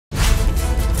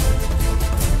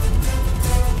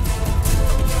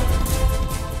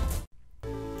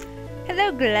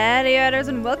gladiators,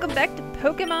 and welcome back to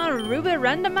Pokemon Ruby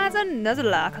Randomizer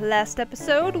Nuzlocke. Last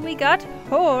episode we got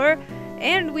Hor,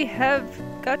 and we have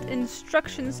got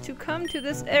instructions to come to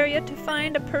this area to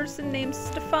find a person named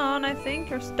Stefan, I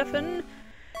think, or Stefan.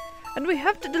 And we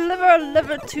have to deliver a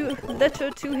letter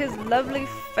to his lovely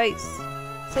face.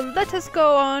 So let us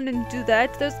go on and do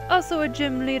that. There's also a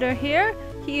gym leader here.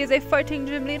 He is a fighting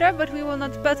gym leader, but we will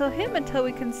not battle him until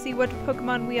we can see what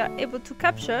Pokemon we are able to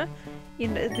capture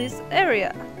in this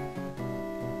area.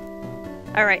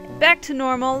 Alright, back to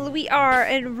normal. We are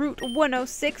in Route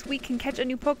 106. We can catch a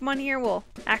new Pokemon here. Well,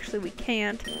 actually we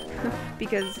can't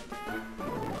because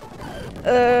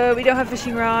we don't have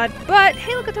fishing rod. But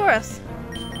hey, look at Taurus.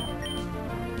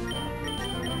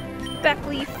 Back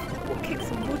leaf. We'll kick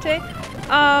some Butte.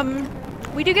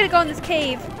 We do get to go in this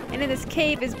cave, and in this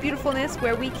cave is beautifulness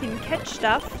where we can catch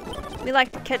stuff. We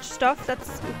like to catch stuff.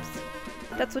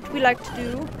 That's what we like to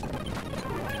do.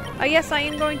 Yes, I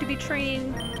am going to be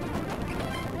training.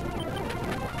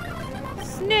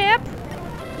 Snap!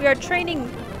 We are training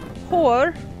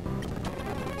Hor.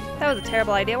 That was a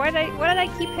terrible idea. Why did I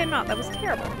keep him out? That was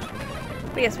terrible.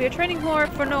 But yes, we are training Hor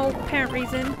for no apparent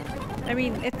reason. I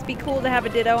mean, it'd be cool to have a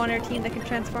Ditto on our team that can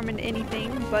transform into anything,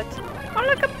 but oh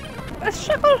look, a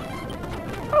Shuckle!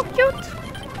 Oh, cute!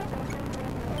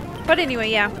 But anyway,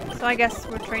 yeah. So I guess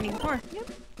we're training Hor. Yep.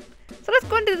 So let's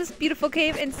go into this beautiful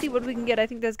cave and see what we can get. I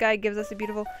think this guy gives us a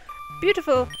beautiful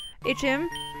HM.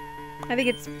 I think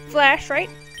it's Flash, right?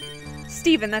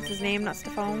 Steven, that's his name, not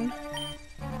Stefan.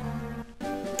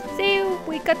 See,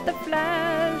 we got the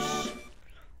Flash.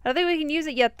 I don't think we can use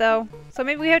it yet, though. So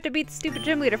maybe we have to beat the stupid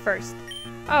gym leader first.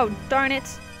 Oh, darn it.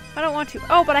 I don't want to.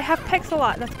 Oh, but I have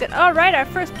Pexalot. That's good. Alright, our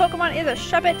first Pokemon is a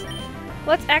Shuppet.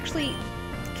 Let's actually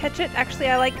catch it. Actually,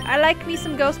 I like me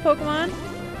some ghost Pokemon.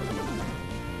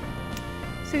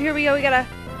 So here we go. We gotta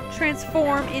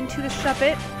transform into the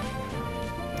Shuppet.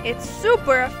 It's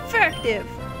super effective.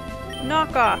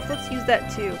 Knock off. Let's use that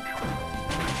too.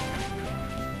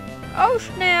 Oh,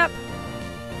 snap.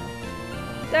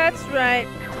 That's right.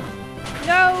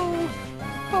 No!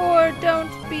 Hor,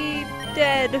 don't be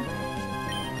dead.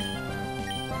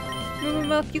 Moo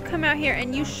Milk, you come out here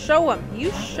and you show him.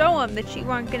 You show him that you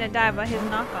aren't gonna die by his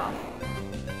knockoff.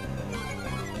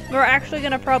 We're actually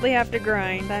gonna probably have to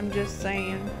grind, I'm just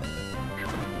saying.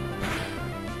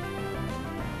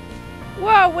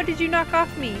 Whoa, what did you knock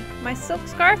off me? My silk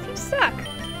scarf? You suck.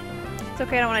 It's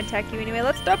okay, I don't want to attack you anyway.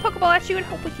 Let's throw a Pokeball at you and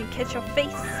hope we can catch your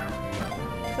face.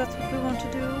 That's what we want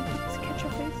to do. Let's catch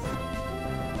your face.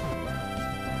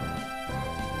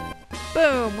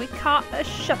 Boom, we caught a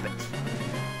Shuppet.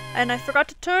 And I forgot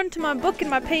to turn to my book and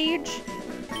my page.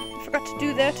 I forgot to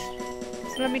do that.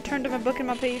 So let me turn to my book and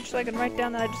my page so I can write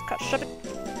down that I just caught Shuppet.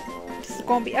 This is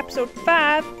going to be episode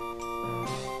 5.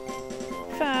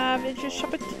 5 inches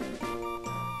Shuppet.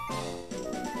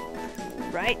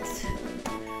 Right.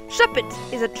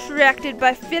 Shuppet is attracted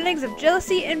by feelings of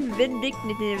jealousy and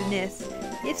vindictiveness.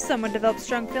 If someone develops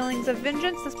strong feelings of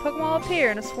vengeance, this Pokemon will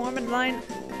appear in a swarm and line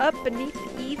up beneath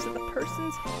the eaves of the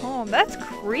person's home. That's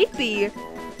creepy.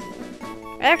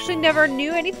 I actually never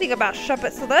knew anything about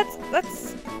Shuppet, so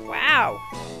that's wow.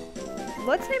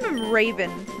 Let's name him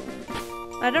Raven.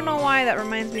 I don't know why that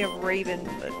reminds me of Raven,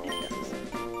 but it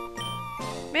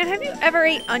does. Man, have you ever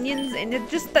ate onions and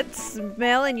that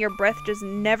smell in your breath just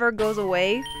never goes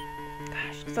away?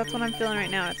 Gosh, 'cause that's what I'm feeling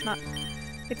right now. It's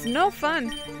no fun.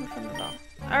 No fun at all.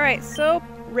 Alright, so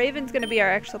Raven's gonna be our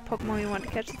actual Pokemon we want to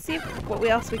catch. Let's see what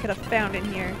else we could have found in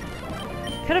here.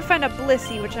 Could have found a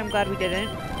Blissey, which I'm glad we didn't.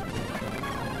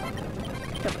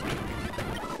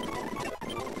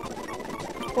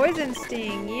 Poison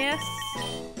Sting, yes.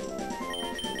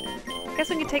 Guess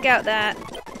we can take out that.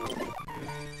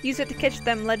 Use it to catch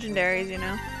them legendaries, you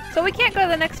know. So we can't go to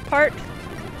the next part.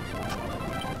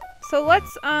 So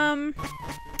let's, I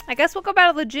guess we'll go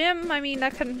battle the gym. I mean,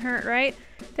 that couldn't hurt, right?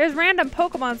 There's random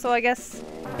Pokemon, so I guess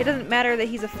it doesn't matter that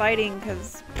he's a fighting,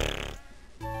 because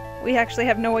we actually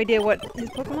have no idea what his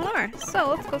Pokemon are. So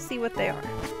let's go see what they are.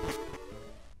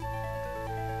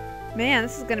 Man,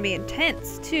 this is gonna be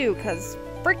intense, too, because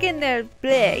freaking they're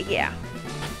bleh, yeah.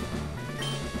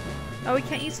 Oh, we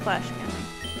can't use Flash, can we?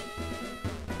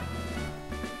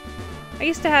 I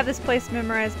used to have this place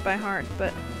memorized by heart,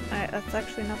 but that's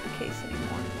actually not the case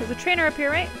anymore. There's a trainer up here,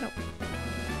 right? Nope.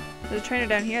 There's a trainer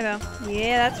down here, though.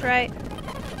 Yeah, that's right.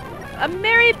 A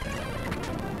Mary...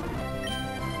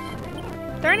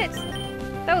 Darn it!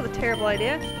 That was a terrible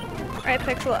idea. Alright,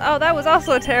 Pixel. Oh, that was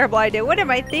also a terrible idea. What am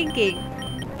I thinking?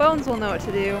 Bones will know what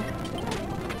to do.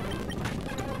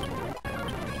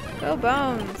 Go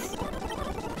Bones.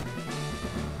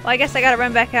 Well, I guess I gotta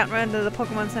run back out and run to the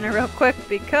Pokemon Center real quick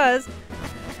because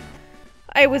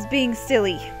I was being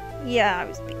silly. Yeah, I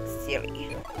was being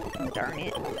silly. Darn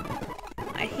it.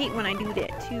 I hate when I do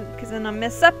that too, because then I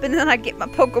mess up and then I get my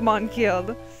Pokemon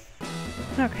killed.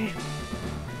 Okay.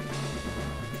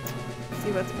 Let's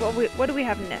see what do we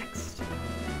have next?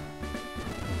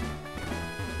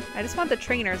 I just want the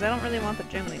trainers. I don't really want the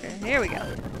gym leader. Here we go.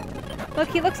 Look,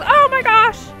 he looks. Oh my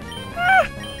gosh! Ah!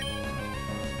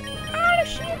 Ah,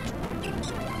 shit!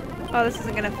 Oh, this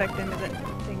isn't gonna affect him, is it?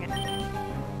 Dang it.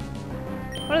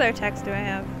 What other attacks do I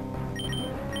have?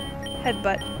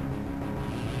 Headbutt.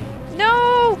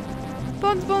 No!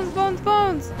 Bones, bones, bones,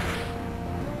 bones!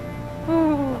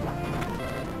 Ooh.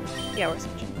 Yeah, we're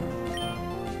switching.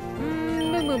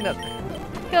 Moo Moo Milk.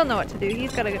 He'll know what to do.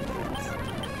 He's got a good defense.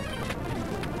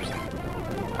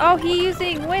 Oh, he's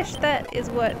using Wish. That is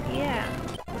what. Yeah.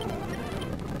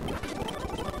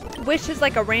 Wish is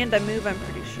like a random move. I'm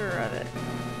pretty sure of it.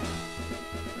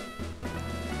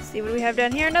 Let's see what do we have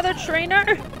down here. Another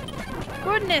trainer.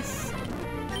 Goodness.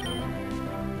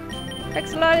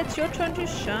 Exolot, it's your turn to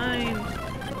shine.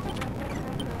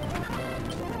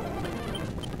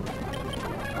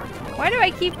 Why do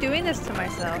I keep doing this to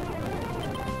myself?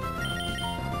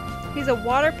 He's a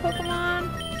water Pokemon.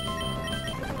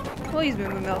 We'll use Moo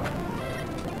Moo Milk.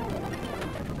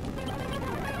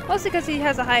 Mostly because he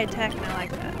has a high attack and I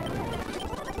like that.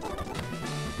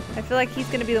 I feel like he's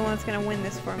going to be the one that's going to win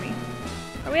this for me.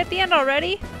 Are we at the end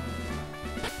already?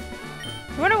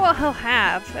 I wonder what he'll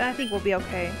have. I think we'll be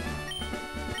okay.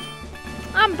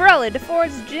 Umbrella,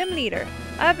 DeFord's gym leader.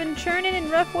 I've been churning in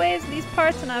rough ways in these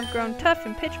parts and I've grown tough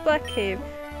in pitch black cave.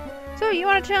 So you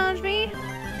want to challenge me?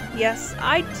 Yes,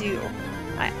 I do.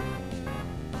 I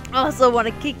also want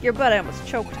to kick your butt. I almost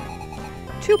choked.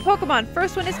 2 Pokemon.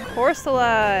 First one is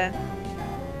Corsola.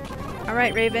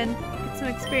 Alright, Raven. Get some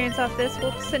experience off this.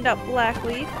 We'll send out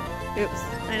Blackleaf. Oops.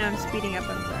 I know I'm speeding up.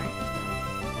 I'm sorry.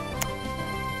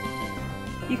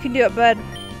 You can do it, bud.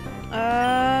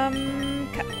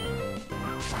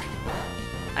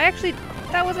 Actually,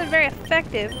 that wasn't very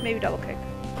effective. Maybe double kick.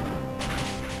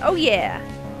 Oh yeah.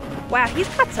 Wow, he's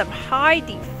got some high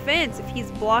defense if he's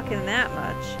blocking that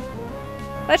much.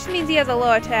 That just means he has a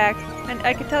low attack, and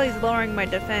I can tell he's lowering my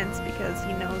defense because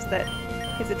he knows that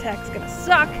his attack's gonna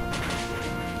suck.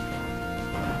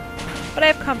 But I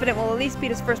have confidence we'll at least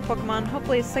beat his first Pokemon.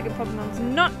 Hopefully his second Pokemon's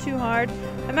not too hard.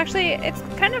 It's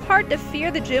kind of hard to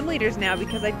fear the gym leaders now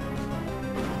because I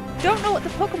don't know what the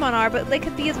Pokemon are, but they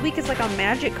could be as weak as like a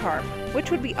Magikarp,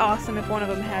 which would be awesome if one of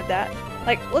them had that.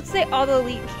 Like, let's say all the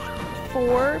Elite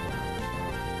 4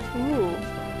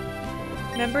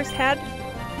 members had.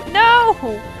 No!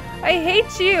 I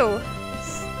hate you,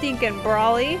 stinking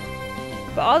Brawly.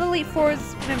 But all the Elite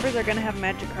 4's members are gonna have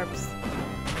Magikarps.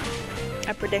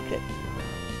 I predict it.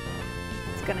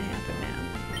 It's gonna happen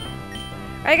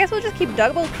now. I guess we'll just keep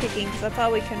double kicking, because that's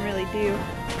all we can really do.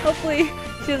 Hopefully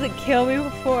she doesn't kill me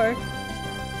before.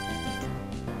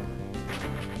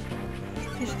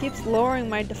 She just keeps lowering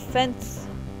my defense.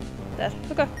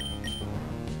 Okay.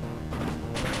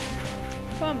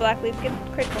 Come on, Blackleaf, get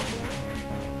critical.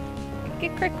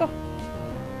 Get critical.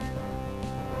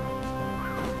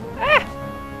 Ah!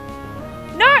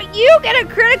 Not you get a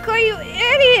critical, you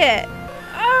idiot!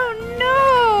 Oh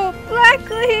no!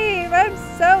 Blackleaf! I'm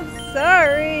so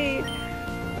sorry!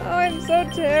 Oh, I'm so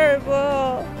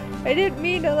terrible! I didn't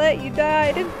mean to let you die.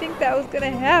 I didn't think that was gonna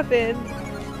happen.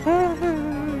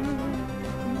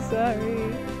 I'm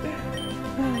sorry.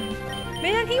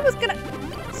 Man, he was gonna...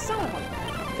 Son of a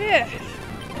bitch.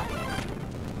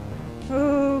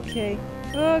 Okay.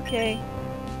 Okay.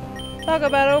 Talk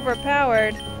about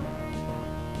overpowered.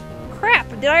 Crap!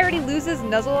 Did I already lose his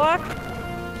Nuzlocke?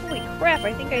 Holy crap,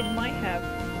 I think I might have.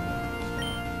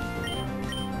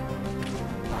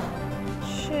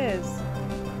 Shiz.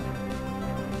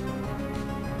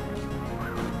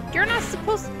 You're not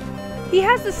supposed to... He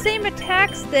has the same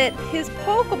attacks that his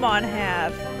Pokemon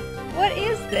have. What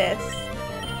is this?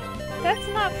 That's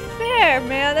not fair,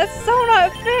 man. That's so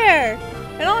not fair.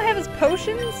 And all I have is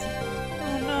potions?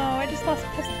 Oh no, I just lost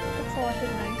Pixelot,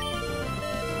 didn't I?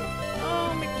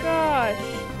 Oh my gosh.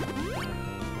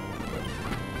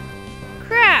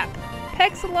 Crap!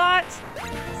 Pixelot?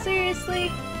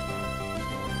 Seriously?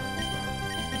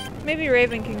 Maybe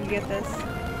Raven can get this.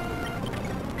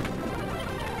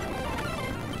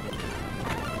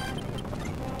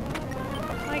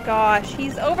 My gosh,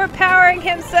 he's overpowering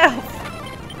himself!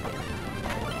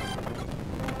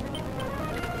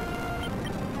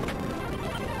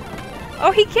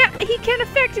 Oh, he can't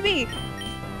affect me!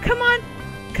 Come on!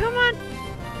 Come on!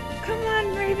 Come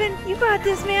on, Raven! You got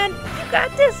this, man! You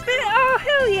got this, man! Oh,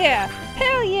 hell yeah!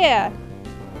 Hell yeah!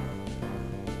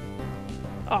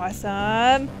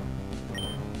 Awesome!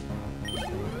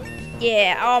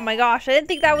 Yeah, oh my gosh, I didn't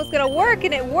think that was gonna work,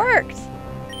 and it worked!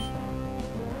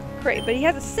 Great, but he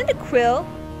has a Cyndaquil.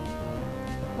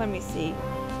 Let me see.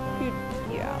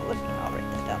 Yeah, I'll write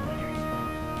that down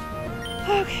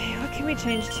later. Okay, what can we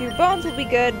change to? Bones will be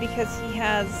good because he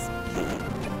has...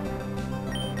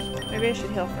 Maybe I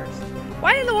should heal first.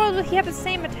 Why in the world would he have the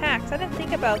same attacks? I didn't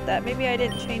think about that. Maybe I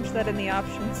didn't change that in the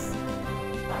options.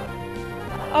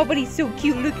 Oh, but he's so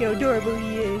cute. Look how adorable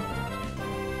he is.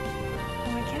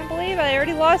 Oh, I can't believe I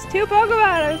already lost 2 Pokemon.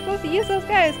 I was supposed to use those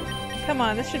guys. Come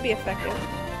on, this should be effective.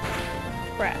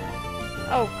 Crap.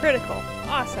 Oh, critical.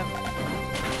 Awesome.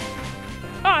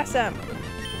 Awesome.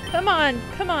 Come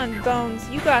on, Bones.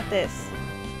 You got this.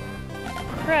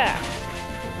 Crap.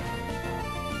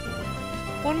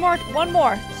 One more.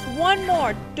 Just one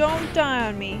more. Don't die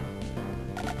on me.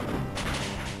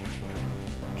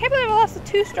 Can't believe I lost the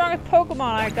 2 strongest Pokemon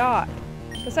I got.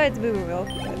 Besides Boomerville.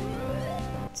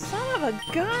 Son of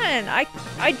a gun!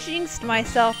 I jinxed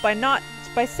myself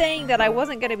by saying that I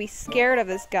wasn't gonna be scared of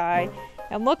this guy.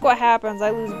 And look what happens. I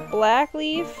lose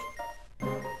Blackleaf.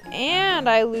 And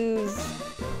I lose...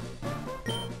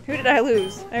 Who did I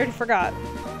lose? I already forgot.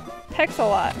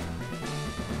 Pexalot.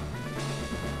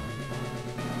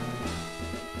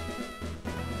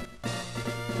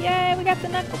 Yay, we got the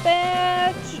Knuckle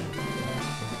Badge!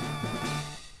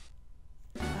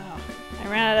 Oh, I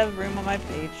ran out of room on my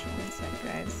page. One sec,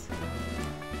 guys.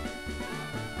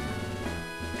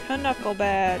 Knuckle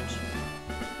Badge.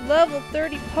 Level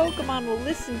 30 Pokemon will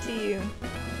listen to you.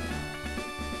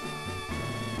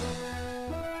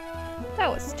 That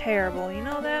was terrible, you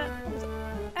know that? It was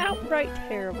outright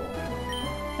terrible.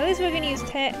 At least we can use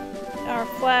our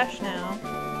Flash now.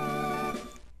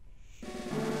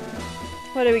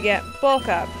 What do we get? Bulk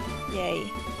up. Yay.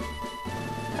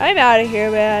 I'm out of here,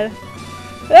 man.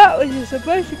 That was just a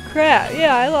bunch of crap.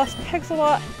 Yeah, I lost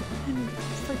Pexalot and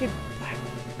freaking Black.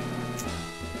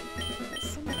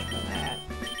 So much for that.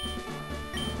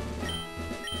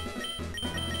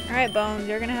 Alright, Bones,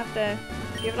 you're gonna have to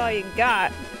give it all you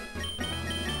got.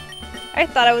 I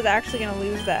thought I was actually gonna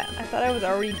lose that. I thought I was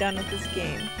already done with this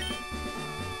game.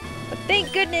 But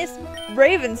thank goodness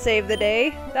Raven saved the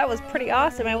day. That was pretty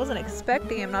awesome. I wasn't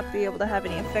expecting him not to be able to have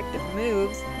any effective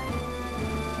moves.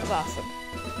 It was awesome.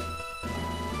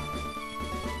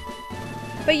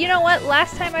 But you know what?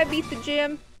 Last time I beat the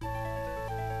gym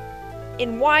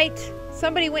in white,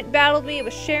 somebody went and battled me. It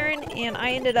was Sharon, and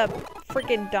I ended up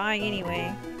freaking dying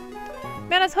anyway.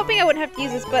 Man, I was hoping I wouldn't have to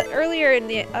use this, but earlier in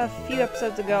a few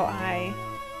episodes ago, I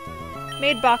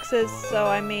made boxes. So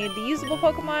I made the usable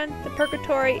Pokemon, the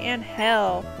Purgatory, and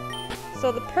Hell.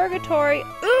 So the Purgatory,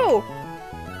 ooh!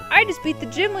 I just beat the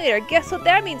gym leader. Guess what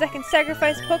that means? I can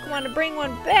sacrifice Pokemon to bring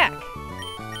one back.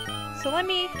 So let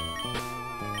me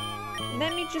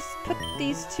just put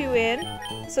these 2 in.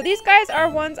 So these guys are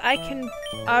ones I can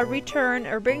return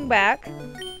or bring back.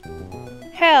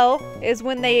 Hell is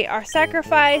when they are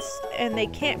sacrificed and they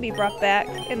can't be brought back.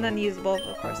 And then usable,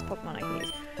 of course, Pokemon I can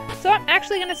use. So I'm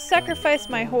actually going to sacrifice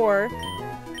my Horror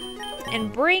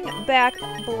and bring back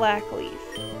Blackleaf.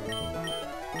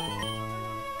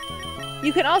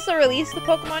 You can also release the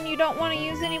Pokemon you don't want to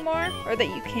use anymore, or that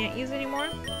you can't use anymore.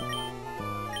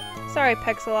 Sorry,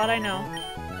 Pexalot, I know.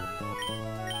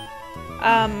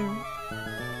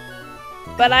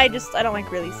 But I don't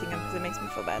like releasing them because it makes me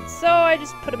feel bad. So I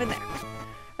just put them in there.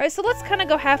 Alright, so let's kind of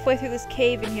go halfway through this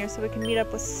cave in here so we can meet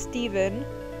up with Steven,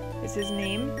 is his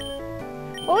name.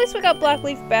 Well, at least we got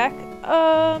Blackleaf back.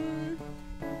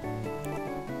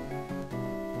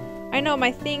 I know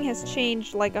my thing has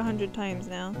changed like 100 times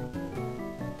now.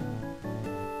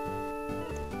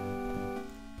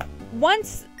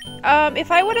 Once,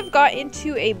 if I would have got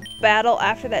into a battle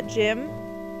after that gym,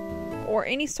 or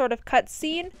any sort of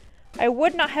cutscene, I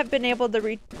would not have been able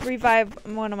to revive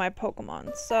one of my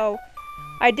Pokemon. So,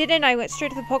 I didn't, I went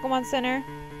straight to the Pokemon Center,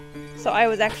 so I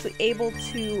was actually able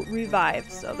to revive,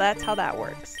 so that's how that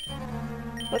works.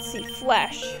 Let's see,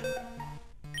 Flash.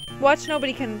 Watch,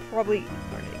 nobody can probably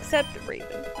learn it, except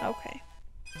Raven. Okay.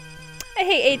 I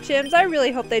hate HMs, I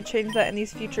really hope they change that in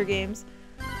these future games.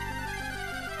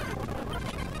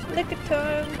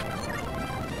 Lickitung.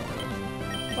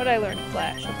 What did I learn?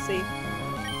 Flash. Let's see.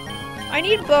 I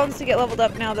need Bones to get leveled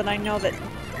up now that I know that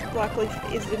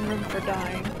Blackleaf is in room for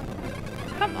dying.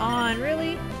 Come on,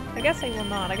 really? I guess I will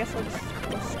not. I guess I'll just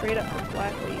go straight up for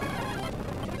Blackleaf.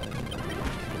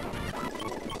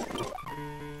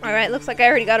 Alright, looks like I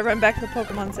already gotta run back to the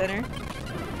Pokemon Center.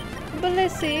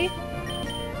 Blissey.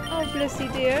 Oh, Blissey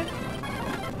dear.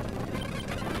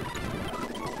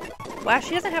 Wow,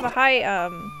 she doesn't have a high,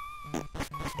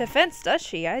 defense, does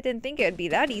she? I didn't think it would be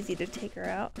that easy to take her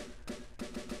out.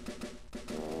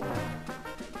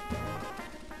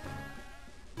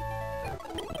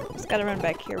 Gotta run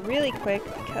back here really quick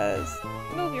because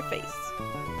move your face.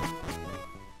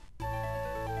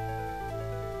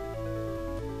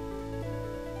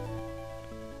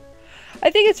 I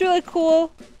think it's really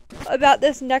cool about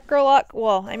this Necrolocke.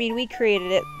 Well, I mean, we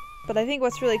created it, but I think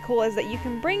what's really cool is that you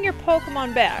can bring your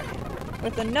Pokemon back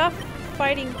with enough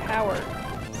fighting power.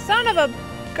 Son of a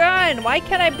gun! Why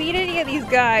can't I beat any of these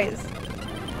guys?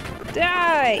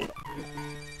 Die!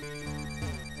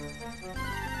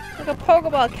 Like a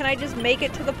Pokeball, can I just make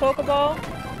it to the Pokeball?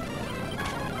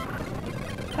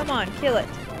 Come on, kill it.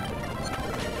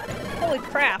 Holy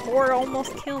crap, or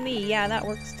almost kill me. Yeah, that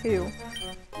works too.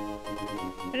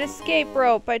 An escape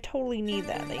rope, I totally need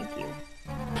that, thank you.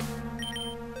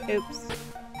 Oops.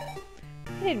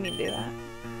 I didn't mean to do that.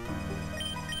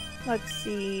 Let's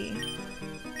see.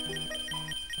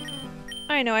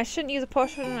 I know, I shouldn't use a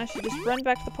potion, I should just run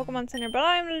back to the Pokemon Center, but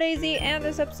I'm lazy and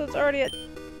this episode's already at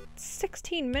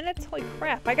 16 minutes? Holy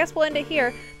crap. I guess we'll end it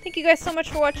here. Thank you guys so much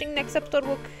for watching. Next episode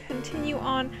we'll continue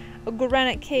on a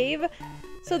granite cave.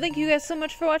 So thank you guys so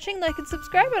much for watching. Like and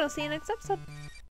subscribe and I'll see you next episode.